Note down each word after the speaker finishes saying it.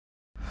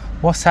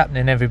What's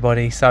happening,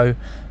 everybody? So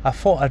I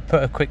thought I'd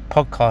put a quick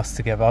podcast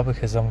together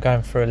because I'm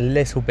going through a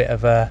little bit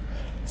of a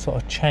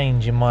sort of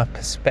change in my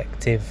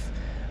perspective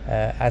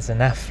as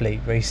an athlete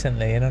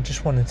recently, and I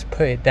just wanted to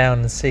put it down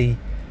and see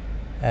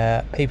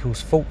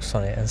people's thoughts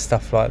on it and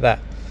stuff like that.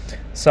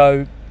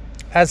 So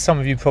as some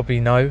of you probably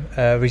know,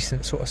 a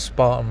recent sort of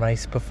Spartan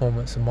race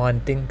performance of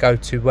mine didn't go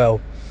too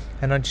well,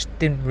 and I just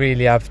didn't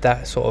really have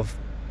that sort of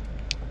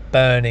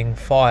burning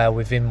fire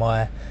within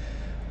my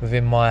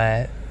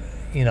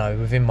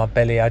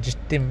belly. I just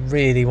didn't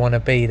really want to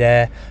be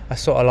there. I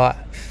sort of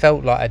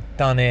felt like I'd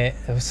done it.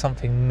 There was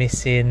something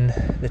missing.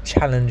 The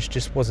challenge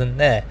just wasn't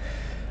there.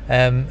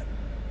 And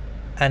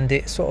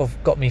it sort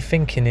of got me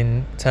thinking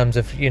in terms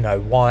of,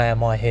 why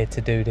am I here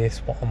to do this?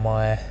 What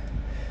are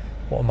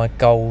my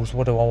goals?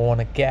 What do I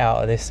want to get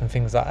out of this and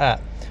things like that?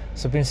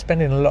 So I've been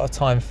spending a lot of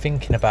time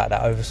thinking about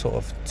that over sort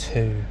of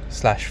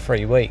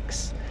 2/3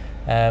 weeks.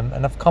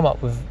 And I've come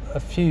up with a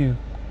few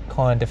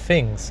kind of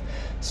things.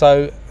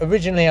 So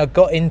originally I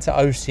got into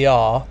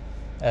OCR,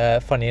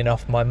 funny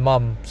enough, my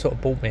mum sort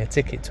of bought me a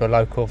ticket to a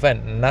local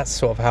event, and that's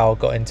sort of how I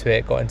got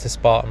into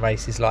Spartan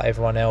races like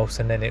everyone else.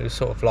 And then it was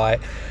sort of like,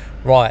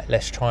 right,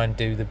 let's try and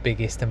do the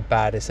biggest and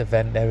baddest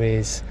event there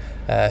is,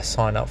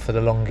 sign up for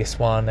the longest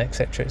one,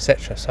 etc.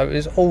 So it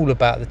was all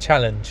about the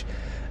challenge,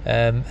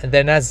 and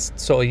then as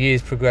sort of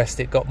years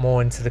progressed, it got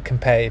more into the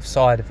competitive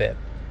side of it.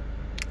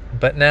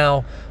 But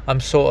now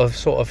I'm sort of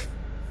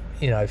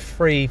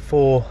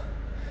 3-4,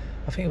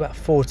 I think about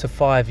 4 to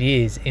 5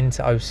 years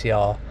into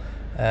OCR,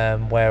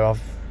 where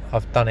I've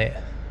done it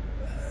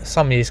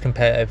some years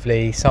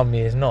competitively, some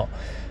years not,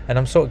 and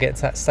I'm sort of getting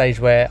to that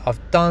stage where I've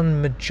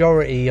done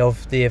majority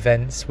of the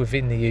events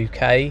within the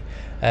UK.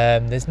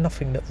 There's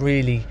nothing that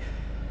really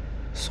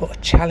sort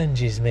of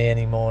challenges me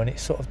anymore, and it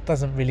sort of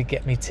doesn't really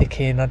get me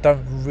ticking. I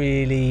don't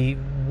really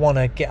want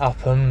to get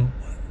up and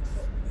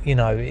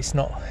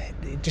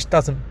it just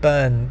doesn't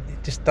burn.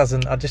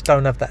 I just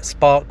don't have that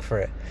spark for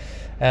it.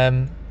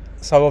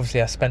 So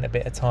obviously I spent a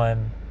bit of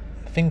time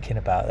thinking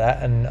about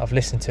that, and I've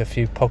listened to a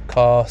few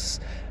podcasts,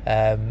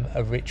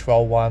 a Rich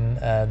Roll one,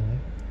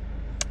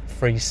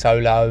 Free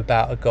Solo,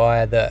 about a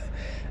guy that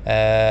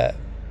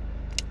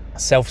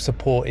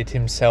self-supported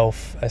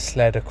himself,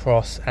 sled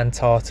across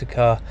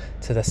Antarctica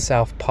to the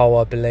South Pole,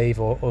 I believe,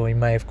 or he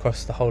may have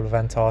crossed the whole of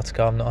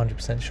Antarctica, I'm not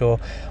 100% sure.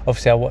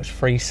 Obviously I watched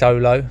Free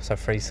Solo.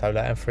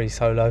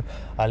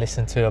 I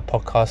listened to a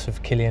podcast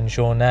with Kilian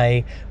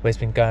Jornet, where he's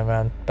been going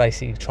around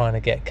basically trying to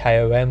get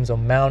KOMs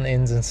on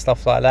mountains and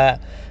stuff like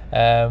that.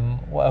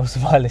 What else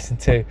have I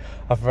listened to?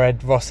 I've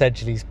read Ross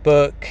Edgley's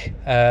book.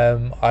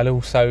 I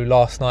also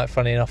last night,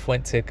 funny enough,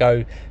 went to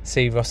go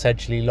see Ross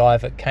Edgley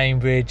live at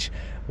Cambridge,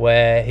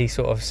 where he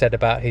sort of said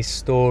about his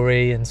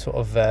story and sort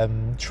of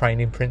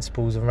training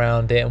principles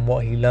around it and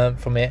what he learned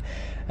from it.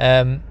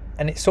 And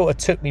it sort of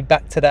took me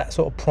back to that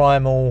sort of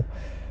primal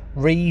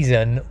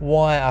reason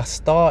why I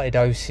started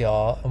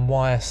OCR and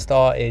why I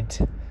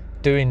started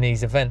doing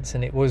these events,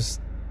 and it was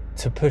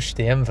to push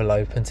the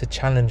envelope and to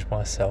challenge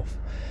myself.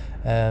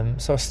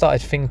 So I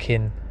started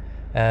thinking,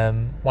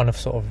 one of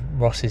sort of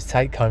Ross's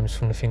take homes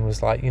from the thing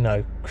was like,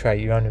 create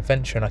your own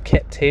adventure. And I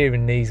kept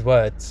hearing these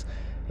words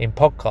in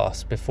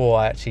podcasts before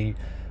I actually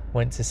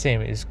went to see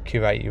him. It was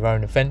create your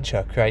own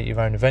adventure. So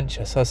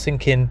I was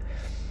thinking,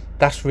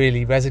 that's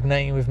really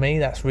resonating with me.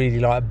 That's really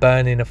like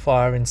burning a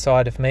fire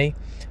inside of me.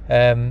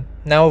 Now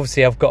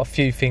obviously I've got a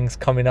few things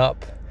coming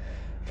up,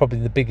 probably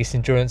the biggest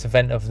endurance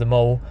event of them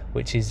all,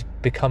 which is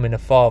becoming a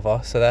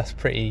father. So that's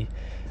pretty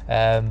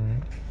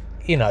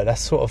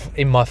that's sort of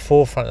in my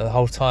forefront the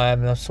whole time,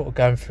 and I'm sort of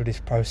going through this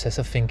process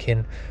of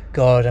thinking,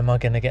 God, am I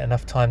going to get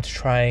enough time to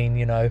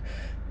train?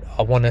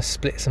 I want to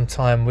split some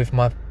time with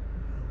my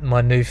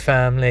new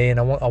family, and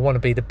I want to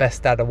be the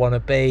best dad I want to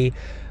be,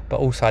 but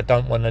also I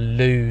don't want to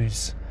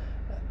lose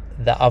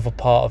that other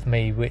part of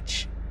me,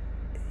 which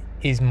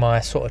is my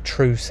sort of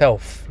true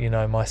self,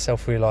 my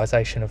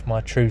self-realization of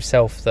my true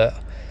self that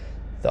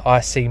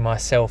I see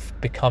myself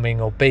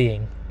becoming or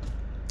being.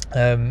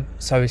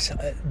 So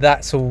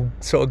that's all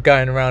sort of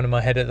going around in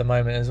my head at the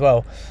moment as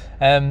well.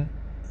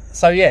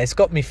 So yeah, it's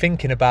got me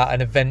thinking about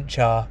an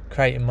adventure,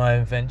 creating my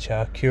own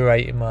adventure,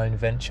 curating my own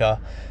adventure.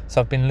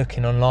 So I've been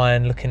looking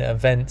online, looking at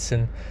events,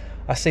 and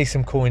I see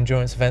some cool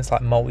endurance events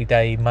like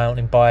multi-day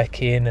mountain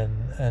biking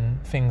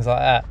and things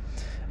like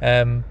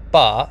that.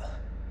 But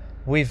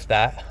with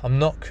that, I'm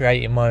not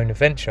creating my own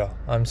adventure.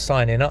 I'm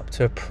signing up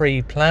to a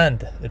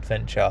pre-planned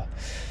adventure.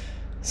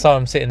 So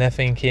I'm sitting there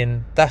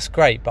thinking, that's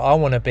great, but I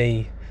want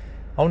to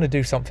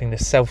do something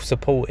that's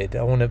self-supported.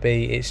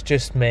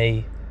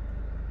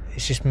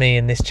 It's just me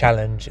in this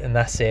challenge, and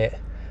that's it.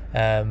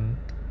 And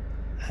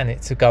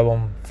it's to go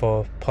on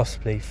for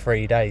possibly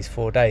 4 days.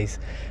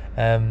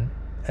 And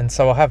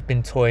so I have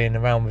been toying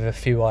around with a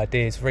few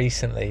ideas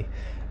recently.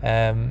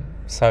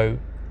 So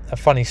a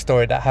funny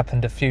story that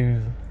happened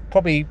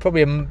probably a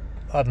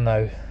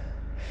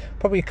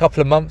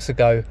couple of months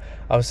ago.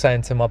 I was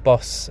saying to my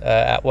boss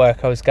at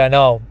work, I was going,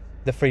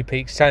 the Three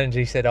Peaks Challenge.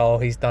 He said,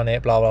 he's done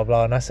it, blah blah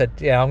blah. And I said,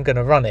 yeah, I'm going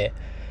to run it.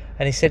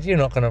 And he said, you're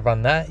not going to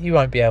run that, you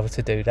won't be able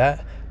to do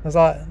that. I was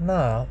like,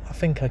 no, I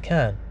think I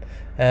can.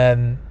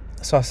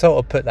 So I sort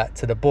of put that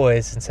to the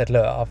boys and said,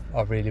 look,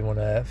 I really want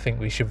to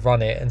think we should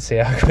run it and see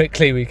how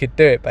quickly we could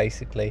do it,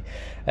 basically.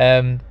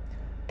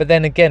 But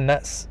then again,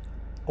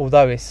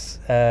 although it's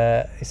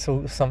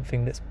sort of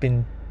something that's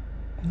been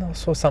not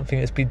sort of something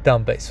that's been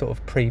done, but it's sort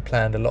of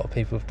pre-planned. A lot of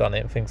people have done it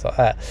and things like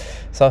that.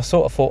 So I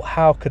sort of thought,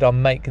 how could I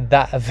make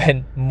that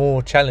event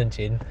more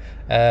challenging?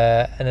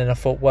 And then I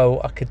thought, well,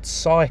 I could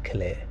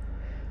cycle it.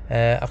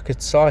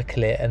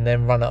 And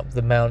then run up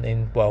the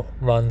mountain. Well,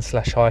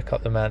 run/hike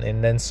up the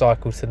mountain, then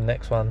cycle to the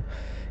next one.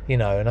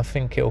 And I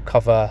think it'll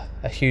cover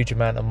a huge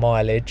amount of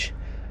mileage.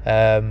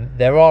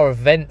 There are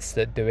events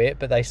that do it,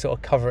 but they sort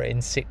of cover it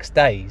in 6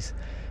 days.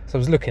 So I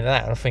was looking at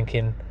that and I'm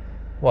thinking,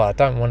 well, I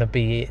don't want to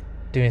be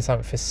doing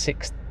something for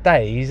 6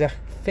 days. I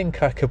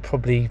think I could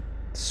probably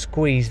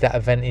squeeze that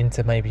event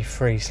into maybe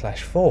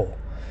 3/4.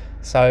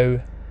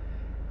 So,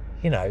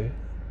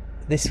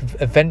 this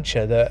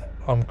adventure that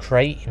I'm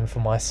creating for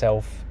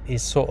myself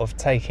is sort of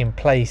taking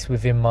place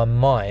within my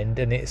mind,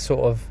 and it's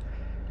sort of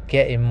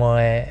getting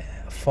my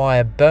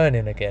fire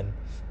burning again.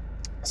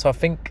 So I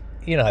think,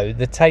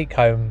 the take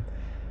home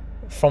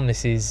from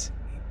this is,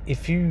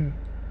 if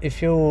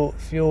you're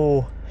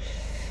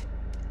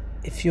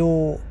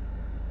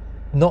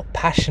not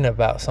passionate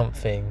about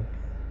something,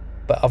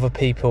 but other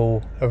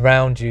people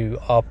around you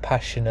are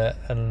passionate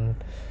and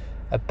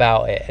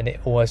about it, and it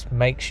always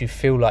makes you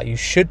feel like you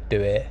should do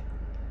it,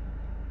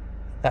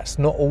 that's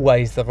not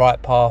always the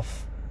right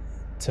path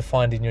to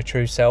finding your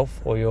true self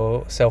or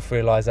your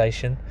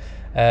self-realization.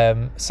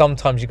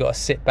 Sometimes you've got to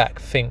sit back,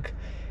 think,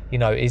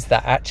 is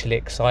that actually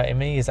exciting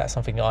me? Is that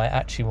something I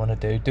actually want to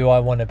do? Do I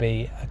want to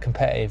be a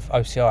competitive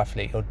OCR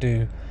athlete, or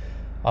do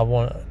I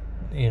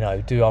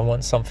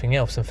want something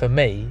else? And for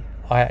me,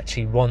 I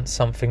actually want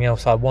something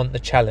else. I want the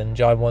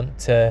challenge. I want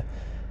to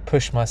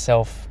push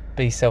myself,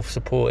 be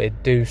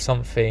self-supported, do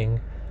something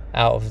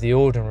out of the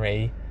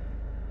ordinary,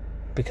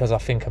 because I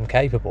think I'm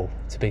capable,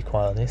 to be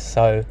quite honest.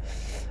 So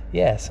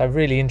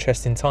really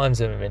interesting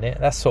times at the minute.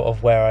 That's sort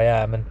of where I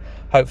am, and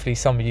hopefully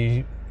some of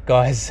you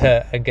guys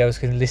and girls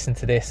can listen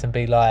to this and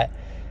be like,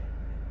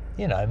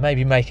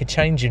 maybe make a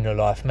change in your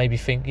life. Maybe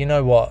think,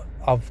 what,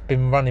 I've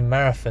been running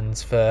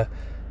marathons for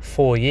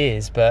 4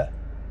 years, but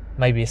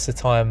maybe it's the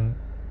time.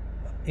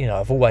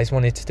 I've always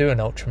wanted to do an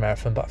ultra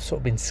marathon, but I've sort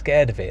of been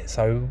scared of it.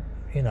 So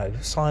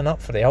sign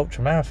up for the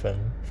ultra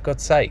marathon, for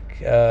God's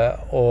sake.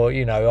 Or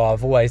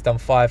I've always done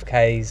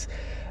 5Ks.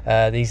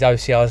 These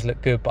OCRs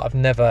look good, but I've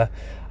never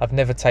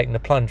taken the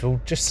plunge. Well,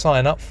 just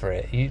sign up for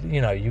it.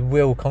 You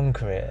will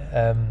conquer it.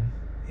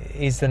 It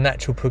is the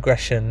natural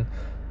progression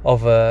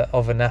of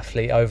an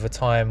athlete over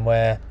time,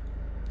 where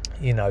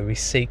we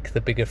seek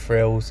the bigger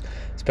thrills.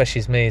 Especially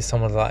as me, as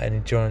someone like an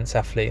endurance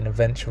athlete, an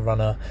adventure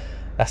runner.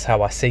 That's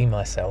how I see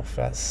myself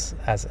as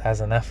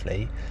an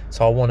athlete.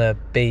 So I want to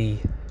be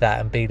that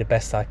and be the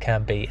best I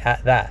can be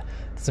at that.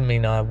 Doesn't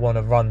mean I want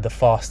to run the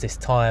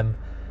fastest time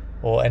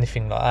or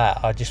anything like that.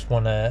 I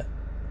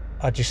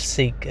just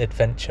seek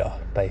adventure,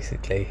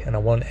 basically. And I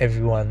want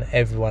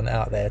everyone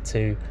out there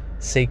to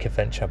seek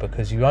adventure,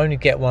 because you only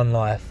get one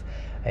life,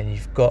 and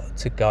you've got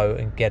to go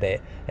and get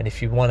it. And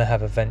if you want to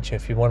have adventure,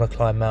 if you want to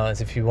climb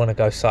mountains, if you want to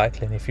go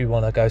cycling, if you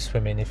want to go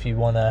swimming, if you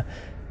want to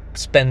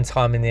spend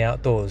time in the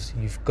outdoors,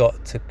 you've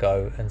got to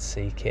go and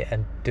seek it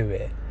and do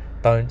it.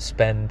 Don't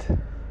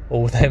spend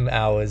all them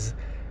hours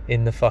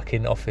in the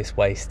fucking office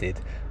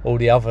wasted. All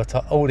the other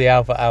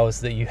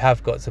hours that you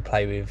have got to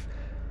play with,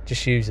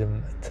 just use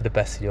them to the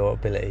best of your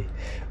ability.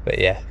 But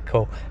yeah,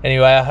 cool.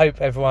 Anyway, I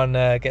hope everyone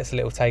gets a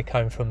little take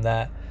home from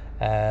that.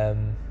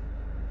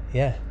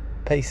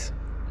 Peace.